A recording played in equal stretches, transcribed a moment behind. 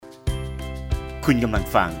คุณกำลัง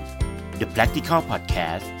ฟัง The Practical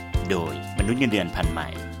Podcast โดยมนุษย์เงินเดือนพันใหม่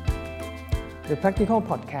The Practical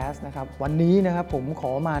Podcast นะครับวันนี้นะครับผมข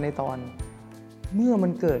อมาในตอนเมื่อมั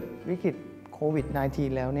นเกิดวิกฤตโควิด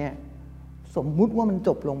 -19 แล้วเนี่ยสมมุติว่ามันจ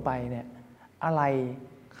บลงไปเนี่ยอะไร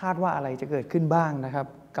คาดว่าอะไรจะเกิดขึ้นบ้างนะครับ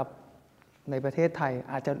กับในประเทศไทย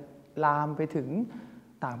อาจจะลามไปถึง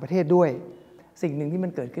ต่างประเทศด้วยสิ่งหนึ่งที่มั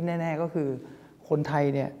นเกิดขึ้นแน่ๆก็คือคนไทย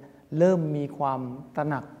เนี่ยเริ่มมีความตระ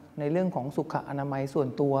หนักในเรื่องของสุขอนามัยส่วน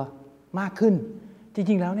ตัวมากขึ้นจ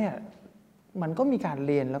ริงๆแล้วเนี่ยมันก็มีการเ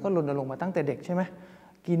รียนแล้วก็รณรงค์มาตั้งแต่เด็กใช่ไหม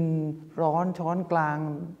กินร้อนช้อนกลาง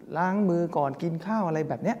ล้างมือก่อนกินข้าวอะไร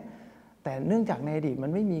แบบเนี้ยแต่เนื่องจากในอดีตมั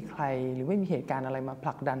นไม่มีใครหรือไม่มีเหตุการณ์อะไรมาผ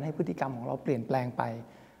ลักดันให้พฤติกรรมของเราเปลี่ยนแปลงไป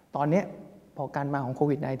ตอนนี้พอการมาของโค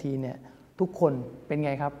วิด -19 เนี่ยทุกคนเป็นไ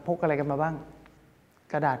งครับพกอะไรกันมาบ้าง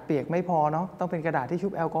กระดาษเปียกไม่พอเนาะต้องเป็นกระดาษที่ชุ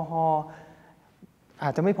บแอลกอฮอล์อ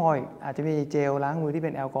าจจะไม่พออีกอาจจะมีเจลล้างมือที่เ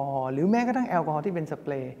ป็นแอลกอฮอล์หรือแม้กระทั่งแอลกอฮอล์ที่เป็นสเป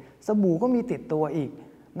รย์สบู่ก็มีติดตัวอีก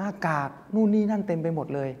หน้ากากนู่นนี่นั่นเต็มไปหมด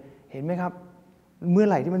เลยเห็นไหมครับเมื่อ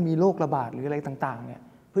ไหร่ที่มันมีโรคระบาดหรืออะไรต่างๆเนี่ย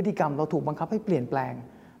พฤติกรรมเราถูกบังคับให้เปลี่ยนแปลง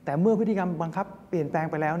แต่เมื่อพฤติกรรมบังคับเปลี่ยนแปลง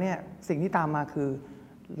ไปแล้วเนี่ยสิ่งที่ตามมาคือ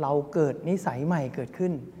เราเกิดนิสัยใหม่เกิดขึ้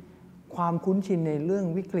นความคุ้นชินในเรื่อง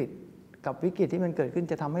วิกฤตกับวิกฤตที่มันเกิดขึ้น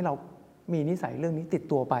จะทำให้เรามีนิสัยเรื่องนี้ติด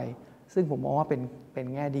ตัวไปซึ่งผมมองว่าเป็น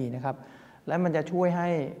แง่ดีนะครับและมันจะช่วยให้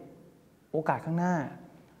โอกาสข้างหน้า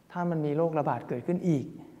ถ้ามันมีโรคระบาดเกิดขึ้นอีก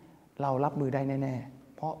เรารับมือได้แน่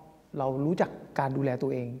ๆเพราะเรารู้จักการดูแลตั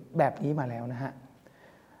วเองแบบนี้มาแล้วนะฮะ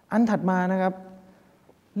อันถัดมานะครับ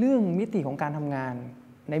เรื่องมิติของการทำงาน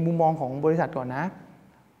ในมุมมองของบริษัทก่อนนะ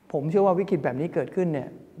ผมเชื่อว่าวิกฤตแบบนี้เกิดขึ้นเนี่ย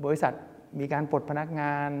บริษัทมีการปลดพนักง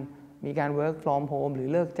านมีการ work from home หรือ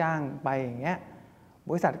เลิกจ้างไปอย่างเงี้ย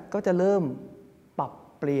บริษัทก็จะเริ่มปรับ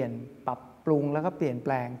เปลี่ยนปรับปรุงแล้วก็เปลี่ยนแป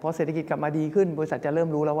ลงพอเศรษฐกิจกลับมาดีขึ้นบริษัทจะเริ่ม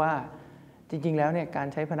รู้แล้วว่าจริงๆแล้วเนี่ยการ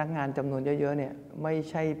ใช้พนักงานจำนวนเยอะๆเนี่ยไม่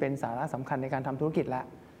ใช่เป็นสาระสำคัญในการทำธุรกิจแล้ว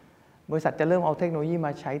บริษัทจะเริ่มเอาเทคโนโลยีม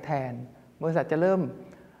าใช้แทนบริษัทจะเริ่ม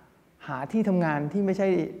หาที่ทำงานที่ไม่ใช่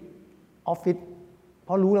ออฟฟิศเพ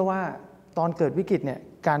ราะรู้แล้วว่าตอนเกิดวิกฤตเนี่ย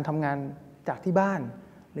การทำงานจากที่บ้าน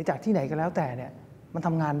หรือจากที่ไหนก็แล้วแต่เนี่ยมันท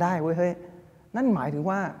ำงานได้เว้ยเฮ้ยนั่นหมายถึง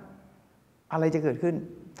ว่าอะไรจะเกิดขึ้น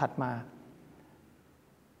ถัดมา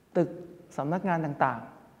ตึกสำนักงานต่าง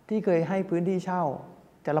ๆที่เคยให้พื้นที่เช่า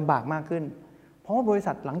จะลำบากมากขึ้นเพราะว่าบริ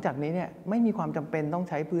ษัทหลังจากนี้เนี่ยไม่มีความจำเป็นต้อง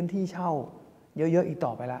ใช้พื้นที่เช่าเยอะๆอีกต่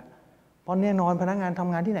อไปละเพราะแน่นอนพนักงานท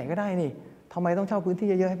ำงานที่ไหนก็ได้นี่ทำไมต้องเช่าพื้นที่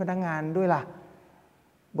เยอะๆให้พนักงานด้วยล่ะ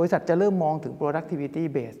บริษัทจะเริ่มมองถึง productivity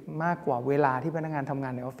base มากกว่าเวลาที่พนักงานทำงา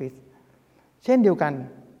นในออฟฟิศเช่นเดียวกัน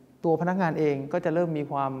ตัวพนักงานเองก็จะเริ่มมี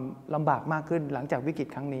ความลำบากมากขึ้นหลังจากวิกฤต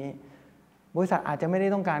ครั้งนี้บริษัทอาจจะไม่ได้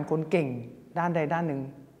ต้องการคนเก่งด้านใดด้านหนึ่ง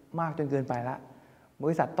มากจนเกินไปละบ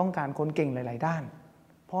ริษัทต้องการคนเก่งหลายๆด้าน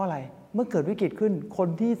เพราะอะไรเมื่อเกิดวิกฤตขึ้นคน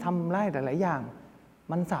ที่ทำได้หลายๆอย่าง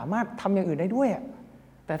มันสามารถทำอย่างอื่นได้ด้วย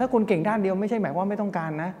แต่ถ้าคนเก่งด้านเดียวไม่ใช่หมายว่าไม่ต้องกา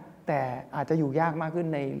รนะแต่อาจจะอยู่ยากมากขึ้น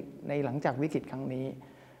ในหลังจากวิกฤตครั้งนี้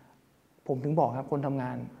ผมถึงบอกครับคนทำง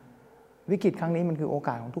านวิกฤตครั้งนี้มันคือโอก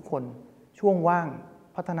าสของทุกคนช่วงว่าง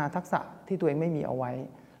พัฒนาทักษะที่ตัวเองไม่มีเอาไว้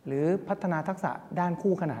หรือพัฒนาทักษะด้าน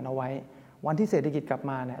คู่ขนานเอาไว้วันที่เศรษฐกิจกลับ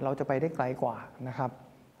มาเนี่ยเราจะไปได้ไกลกว่านะครับ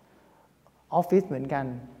ออฟฟิศเหมือนกัน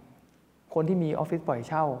คนที่มีออฟฟิศปล่อย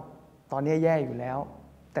เช่าตอนนี้แย่อยู่แล้ว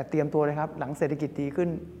แต่เตรียมตัวเลยครับหลังเศรษฐกิจดีขึ้น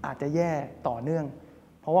อาจจะแย่ต่อเนื่อง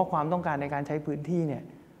เพราะว่าความต้องการในการใช้พื้นที่เนี่ย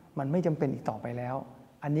มันไม่จำเป็นอีกต่อไปแล้ว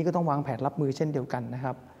อันนี้ก็ต้องวางแผนรับมือเช่นเดียวกันนะค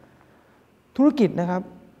รับธุรกิจนะครับ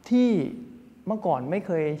ที่เมื่อก่อนไม่เ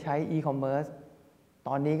คยใช้อีคอมเมิร์ซต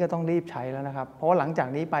อนนี้ก็ต้องรีบใช้แล้วนะครับเพราะว่าหลังจาก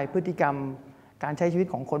นี้ไปพฤติกรรมการใช้ชีวิต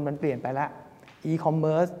ของคนมันเปลี่ยนไปแล้วอีคอมเ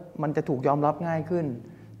มิร์ซมันจะถูกยอมรับง่ายขึ้น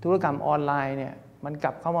ธุรกรรมออนไลน์เนี่ยมันก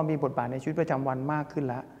ลับเข้ามามีบทบาทในชีวิตประจำวันมากขึ้น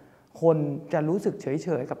แล้วคนจะรู้สึกเฉ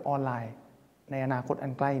ยๆกับออนไลน์ในอนาคตอั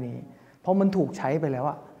นใกล้นี้เพราะมันถูกใช้ไปแล้ว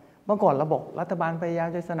อะเมื่อก่อนเราบอกรัฐบาลพยายาม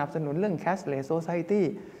จะสนับสนุนเรื่อง cashless society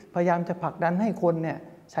พยายามจะผลักดันให้คนเนี่ย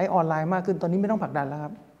ใช้ออนไลน์มากขึ้นตอนนี้ไม่ต้องผลักดันแล้วค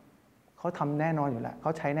รับเขาทำแน่นอนอยู่แล้วเข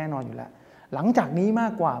าใช้แน่นอนอยู่แล้วหลังจากนี้มา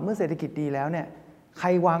กกว่าเมื่อเศรษฐกิจดีแล้วเนี่ยใคร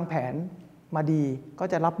วางแผนมาดีก็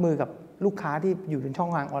จะรับมือกับลูกค้าที่อยู่ในช่อ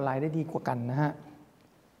งทางออนไลน์ได้ดีกว่ากันนะฮะ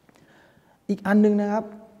อีกอันนึงนะครับ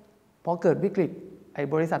พอเกิดวิกฤตไอ้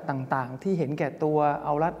บริษัทต่างๆที่เห็นแก่ตัวเอ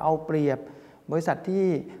ารัดเอาเปรียบบริษัทที่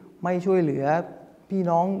ไม่ช่วยเหลือพี่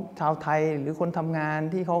น้องชาวไทยหรือคนทำงาน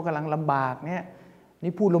ที่เขากำลังลำบากเนี่ย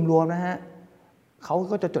นี่พูดรวมๆนะฮะเขา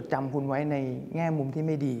ก็จะจดจำคุณไว้ในแง่มุมที่ไ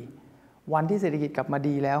ม่ดีวันที่เศรษฐกิจกลับมา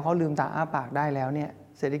ดีแล้วเขาลืมตาอ้าปากได้แล้วเนี่ย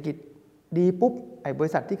เศรษฐกิจดีปุ๊บไอ้บ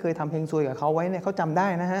ริษัทที่เคยทำเฮงซวยกับเขาไว้เนี่ยเขาจำได้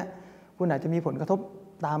นะฮะคุณอาจจะมีผลกระทบ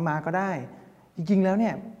ตามมาก็ได้จริงๆแล้วเนี่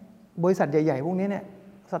ยบริษัทใหญ่ๆพวกนี้เนี่ย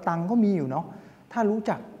สตังค์ก็มีอยู่เนาะถ้ารู้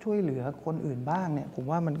จักช่วยเหลือคนอื่นบ้างเนี่ยผม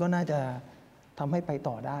ว่ามันก็น่าจะท ทำให้ไป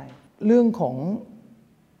ต่อได้เรื่องของ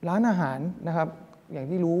ร้านอาหารนะครับอย่าง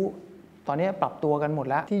ที่รู้ตอนนี้ปรับตัวกันหมด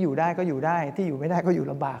แล้วที่อยู่ได้ก็อยู่ได้ที่อยู่ไม่ได้ก็อยู่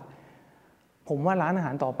ลำบากผมว่าร้านอาห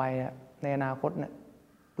ารต่อไปในอนาคตเนี่ย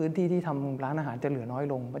พื้นที่ที่ทำร้านอาหารจะเหลือน้อย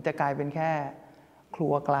ลงมันจะกลายเป็นแค่ครั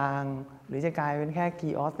วกลางหรือจะกลายเป็นแค่คี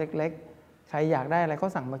ออสเล็กๆใครอยากได้อะไรก็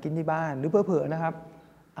สั่งมากินที่บ้านหรือเผลอๆนะครับ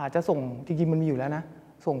อาจจะส่งจริงๆมันมีอยู่แล้วนะ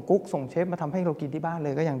ส่งกุ๊กส่งเชฟมาทำให้เรากินที่บ้านเล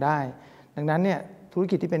ยก็ยังได้ดังนั้นเนี่ยธุร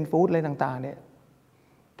กิจที่เป็นฟู้ดอะไรต่างๆเนี่ย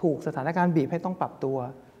ถูกสถานการณ์บีบให้ต้องปรับตัว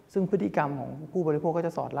ซึ่งพฤติกรรมของผู้บริโภคก็จ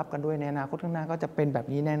ะสอดรับกันด้วยในอนาคตข้างหน้าก็จะเป็นแบบ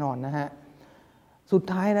นี้แน่นอนนะฮะสุด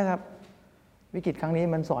ท้ายนะครับวิกฤตครั้งนี้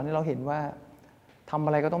มันสอนให้เราเห็นว่าทำอ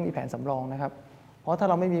ะไรก็ต้องมีแผนสำรองนะครับเพราะถ้า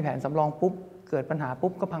เราไม่มีแผนสำรองปุ๊บเกิดปัญหา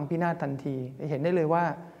ปุ๊บก็พังพินาศทันทีเห็นได้เลยว่า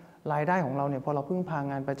รายได้ของเราเนี่ยพอเราพึ่งพา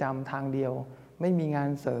งานประจำทางเดียวไม่มีงาน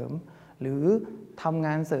เสริมหรือทำง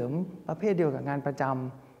านเสริมประเภทเดียวกับงานประจ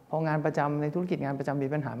ำพองานประจำในธุรกิจงานประจำมี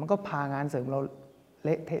ปัญหามันก็พางานเสริมเราเล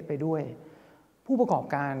ะเทะไปด้วยผู้ประกอบ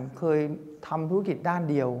การเคยทำธุรกิจด้าน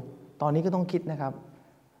เดียวตอนนี้ก็ต้องคิดนะครับ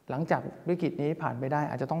หลังจากวิกฤตนี้ผ่านไปได้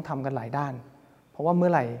อาจจะต้องทำกันหลายด้านเพราะว่าเมื่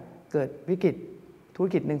อไหร่เกิดวิกฤตธุร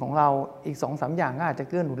กิจหนึ่งของเราอีก 2-3 อย่างก็อาจจะ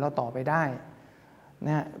เกื้อหนุนเราต่อไปได้น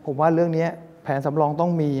ะผมว่าเรื่องนี้แผนสำรองต้อ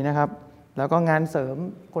งมีนะครับแล้วก็งานเสริม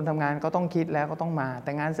คนทำงานก็ต้องคิดแล้วก็ต้องมาแ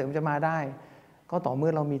ต่งานเสริมจะมาได้ก็ต่อเมื่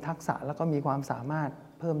อเรามีทักษะแล้วก็มีความสามารถ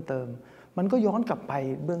เพิ่มเติมมันก็ย้อนกลับไป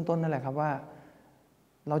เบื้องต้นนั่นแหละครับว่า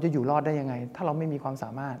เราจะอยู่รอดได้ยังไงถ้าเราไม่มีความส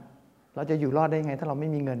ามารถเราจะอยู่รอดได้ยังไงถ้าเราไม่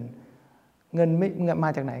มีเงินไม่มา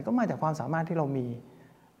จากไหนก็มาจากความสามารถที่เรามี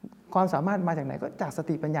ความสามารถมาจากไหนก็จากส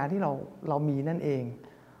ติปัญญาที่เรามีนั่นเอง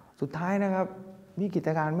สุดท้ายนะครับวิกฤต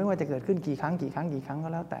การณ์ไม่ว่าจะเกิดขึ้นกี่ครั้งก็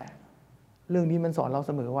แล้วแต่เรื่องนี้มันสอนเราเ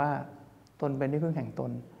สมอว่าตนเป็นที่พึ่งแห่งต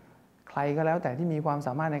นใครก็แล้วแต่ที่มีความส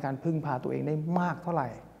ามารถในการพึ่งพาตัวเองได้มากเท่าไหร่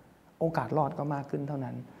โอกาสรอดก็มากขึ้นเท่า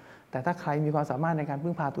นั้นแต่ถ้าใครมีความสามารถในการ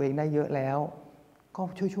พึ่งพาตัวเองได้เยอะแล้วก็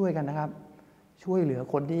ช่วยกันนะครับช่วยเหลือ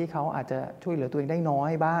คนที่เขาอาจจะช่วยเหลือตัวเองได้น้อ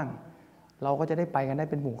ยบ้างเราก็จะได้ไปกันได้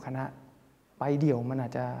เป็นหมู่คณะไปเดี่ยวมันอา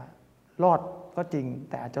จจะรอดก็จริง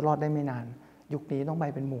แต่อาจจะรอดได้ไม่นานยุคนี้ต้องไป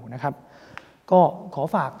เป็นหมู่นะครับก็ขอ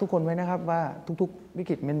ฝากทุกคนไว้นะครับว่าทุกๆวิ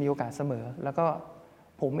กฤตมันมีโอกาสเสมอแล้วก็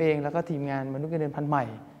ผมเองแล้วก็ทีมงานมนุษย์เงินเดือนพันใหม่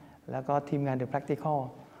แล้วก็ทีมงาน The Practical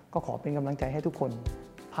ก็ขอเป็นกำลังใจให้ทุกคน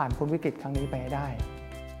ผ่านพ้นวิกฤตครั้งนี้ไปให้ได้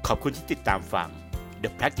ขอบคุณที่ติดตามฟัง The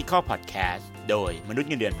Practical Podcast โดยมนุษย์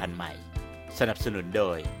เงินเดือนพันใหม่สนับสนุนโด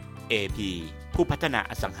ย AP ผู้พัฒนา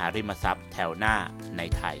อสังหาริมทรัพย์แถวหน้าใน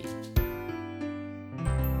ไทย